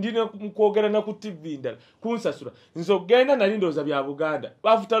hira ndine mukwogera na ku TV ndala kunsasula nzo genda nali ndoza bya Buganda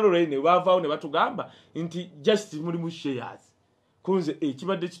bafutalo rene bavaawo ne batugamba nti just muri mu shares kunze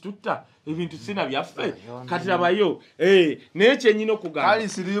kibadde kitutta ebintu sina byaffe kati labayo neche nyino kugamba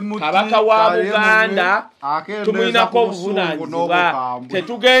kabaka wa Buganda tumulina ko obuvunanyizibwa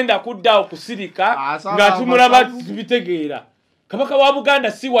tetugenda kudda okusirika nga tumulaba bitegeera. Kabaka wa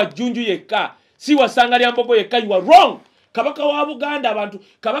Buganda si wa Jjunju yekka si wa Sangalya Mbogo yekka. You are wrong. Kabaka wa Buganda abantu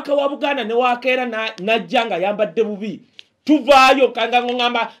kabaka wa Buganda ne wakeera na janga yambadde bubi tuvaayo kanga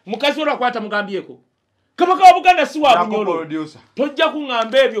ngamba mukazi olwa kwata mugambyeko. Kabaka wa Buganda si wa bunyolo tojja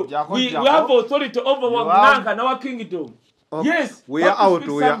kungamba ebyo. We have authority over Wananga na wa kingdom. Yes, we are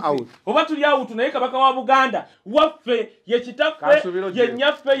out. Oba tuli out naye kabaka wa Buganda waffe ye kitaffe ye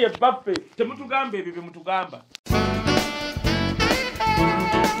nyaffe ye baffe temutugambe ebyo bye mutugamba.